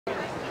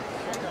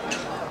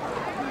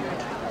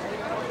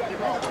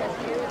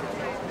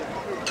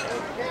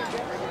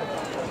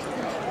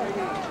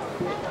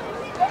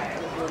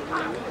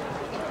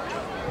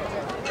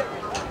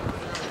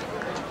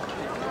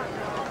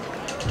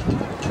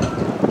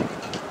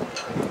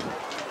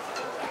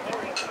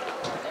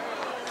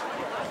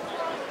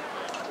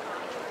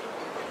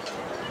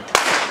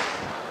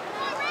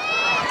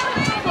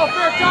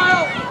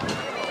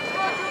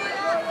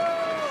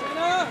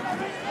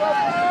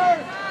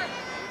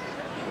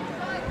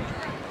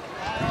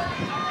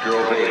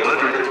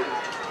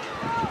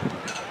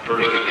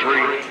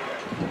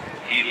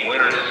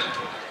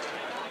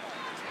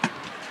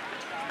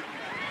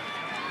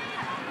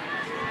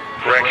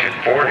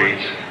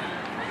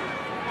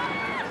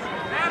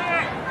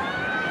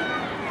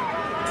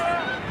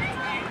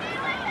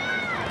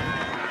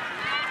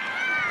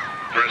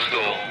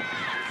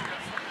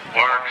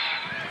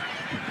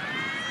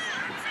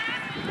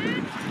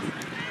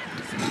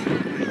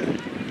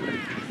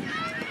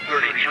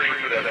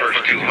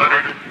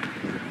200.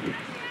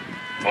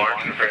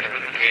 Barnes, the freshman,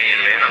 Canyon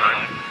of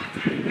Anaheim,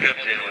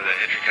 comes in with an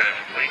entry time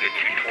complete at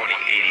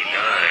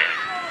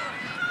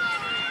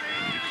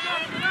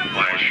 2:20.89.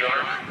 Maya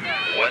Sharp,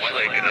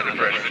 Westlake, another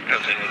freshman,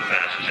 comes in with the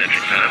fastest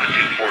entry time at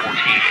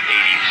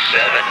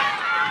 2:14.87.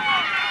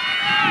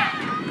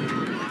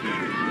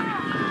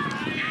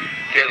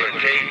 Taylor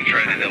Taite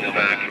trying to double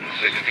back with the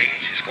 16,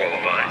 she's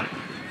qualified.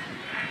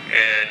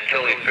 And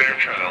Kelly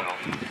Fairchild,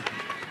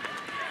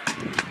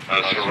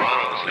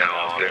 Serrano's now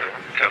out there,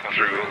 come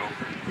through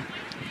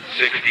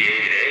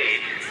 68.8.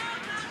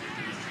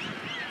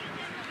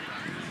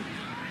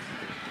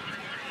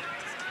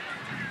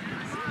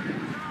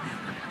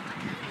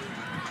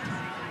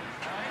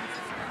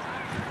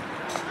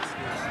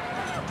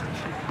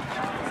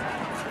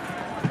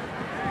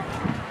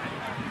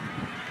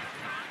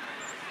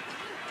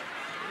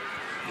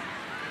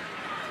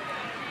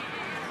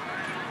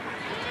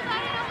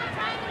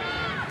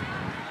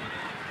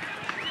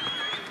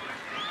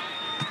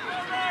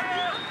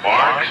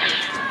 Marks,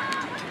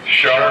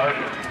 Sharp,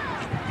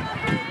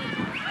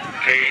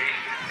 Taite,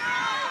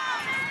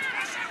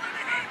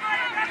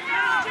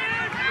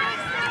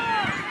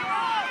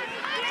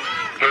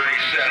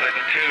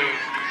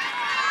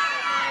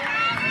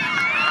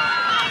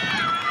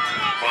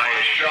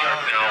 Maya Sharp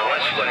now,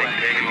 Westlake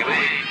taking the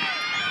lead.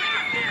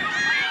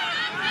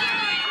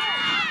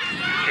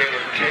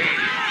 Taylor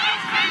Taite,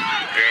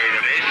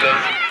 Murrieta Mesa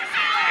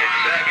in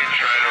second,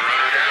 trying to run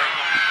her down.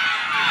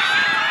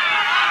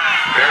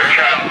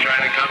 Fairchild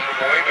trying to come from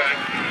way back.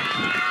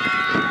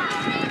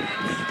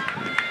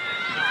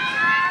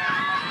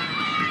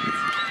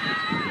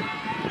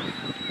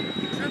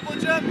 Triple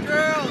jump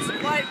girls,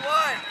 flight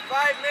 1,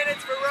 5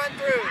 minutes for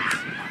run-throughs.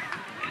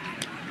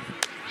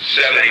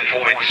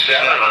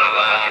 70.7 on the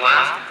last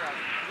lap.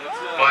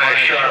 Maya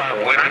Sharp,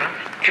 winner,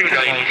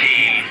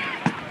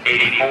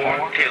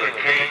 2:19.84. Taylor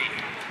Taite,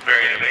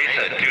 Murrieta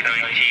Mesa,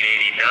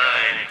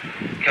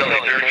 2:19.89. Kelly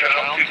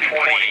Fairchild,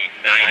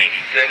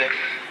 2:20.96.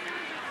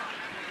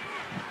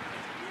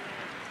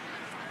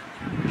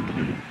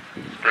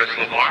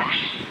 Bristol Marks,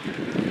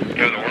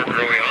 doing the work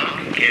early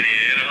on. Canyon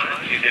in on it.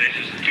 She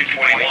finishes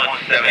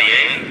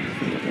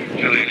 2:21.78.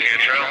 Julia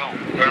Cantrell,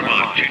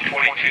 Claremont,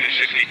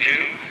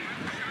 2:22.62.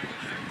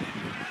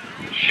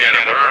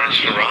 Shannon Burns,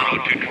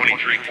 Serrano,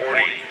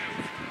 2:23.40.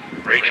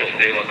 Rachel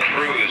De La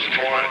Cruz,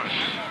 Torrance,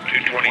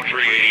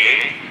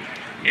 2:23.88.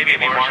 Amy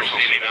Marshall,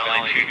 Simi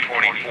Valley,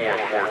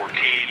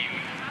 2:24.14.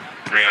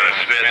 Brianna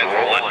Smith,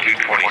 Roland,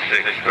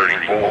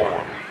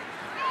 2:26.34.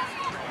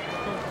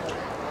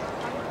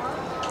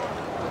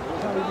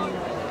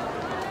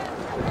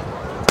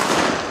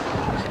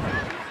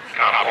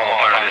 Top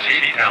qualifier this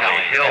evening,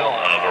 Talley Hill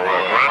of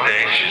Arroyo Grande.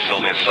 She's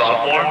only a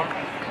sophomore.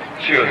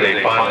 She was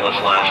a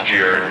finalist last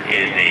year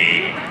in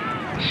the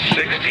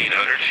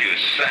 1600. She was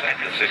second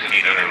to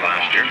 1600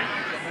 last year.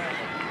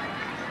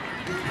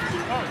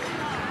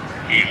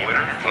 Heat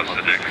winner plus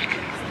the next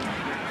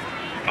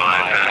 5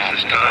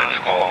 fastest times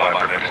qualify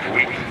for next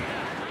week.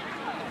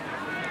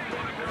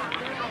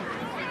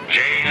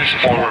 James,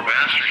 former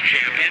Masters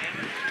champion,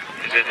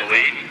 is in the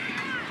lead.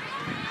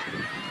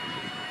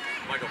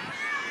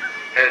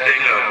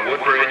 Heading of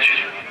Woodbridge.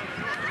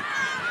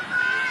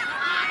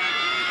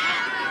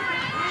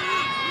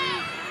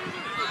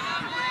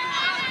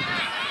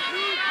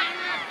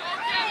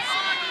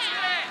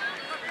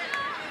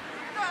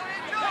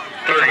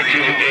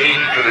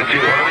 $32.8 for the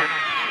 200.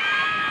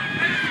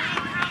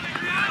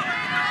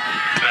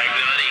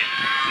 Magnani,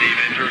 the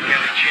Ventura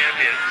County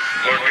champion,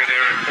 lurking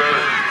there in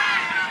third.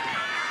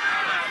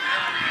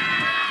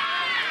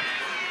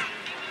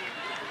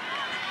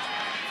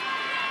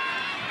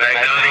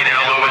 Magnani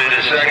now moving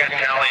into second.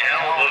 Talley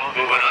Hill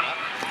moving up.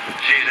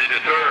 She's into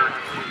third.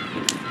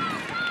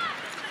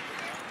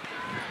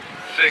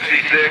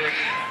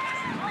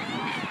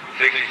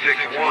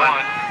 66.1.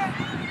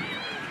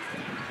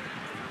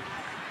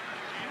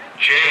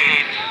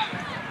 James,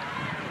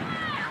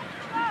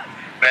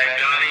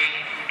 Magnani,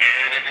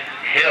 and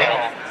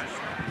Hill.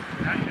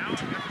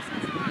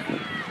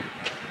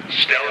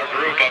 Stellar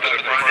group up at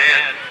the front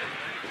end.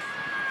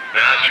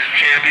 Masters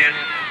champion,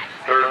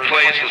 third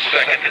place was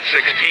second to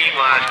 16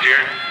 last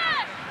year.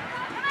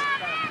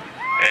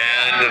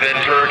 And the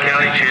Ventura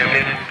County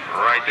champion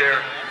right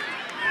there.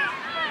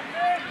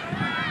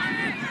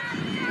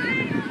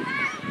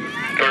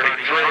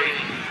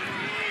 33.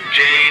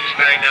 James,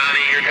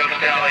 Magnani, here comes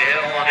Talley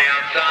Hill on the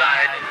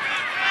outside.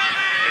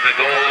 In the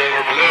gold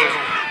over blue.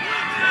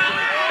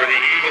 For the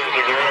Eagles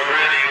of Arroyo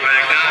Grande,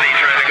 Magnani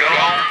trying to go.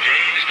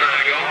 James trying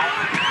to go.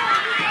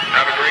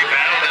 Have a great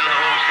battle down the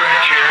home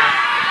stretch here.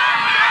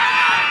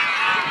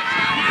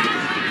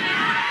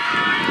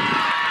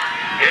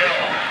 Hill.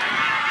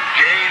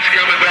 James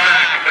coming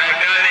back.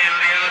 Magnani on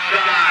the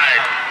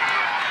outside.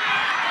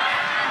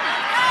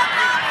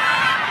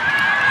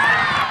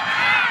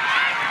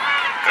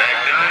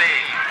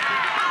 Magnani.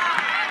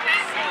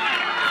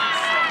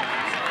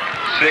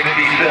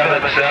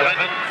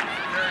 67.7.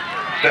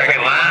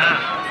 Second lap.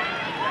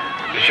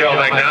 Michelle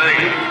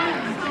Magnani,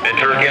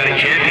 Ventura County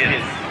champion,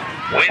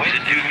 wins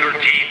at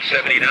 2:13.66.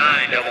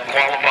 2:79, double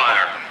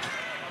qualifier.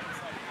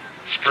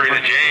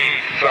 Sabrina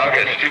James,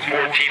 Saugus,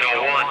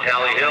 2:14.01,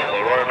 Talley Hill,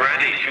 Arroyo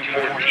Grande,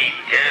 2:14.10.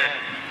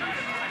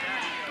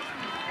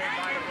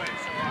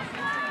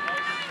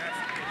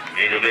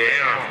 Angel de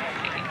Aero,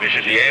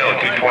 Mission de Aero,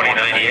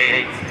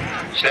 2:20.98.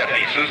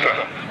 Stephanie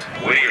Sousa,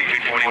 Whittier,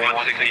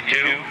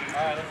 2:21.62.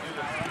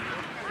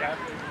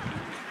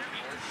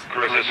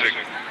 Carissa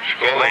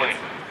Scoley,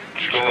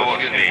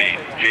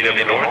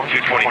 JW North,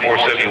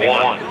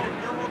 2:24.71.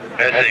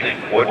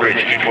 Essing, Woodbridge,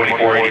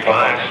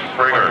 2:24.85.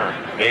 Springer,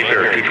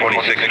 Mayfair,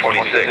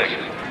 2:26.26.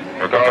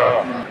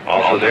 Mercado,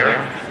 also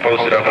there,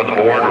 posted up on the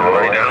board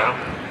right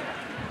now.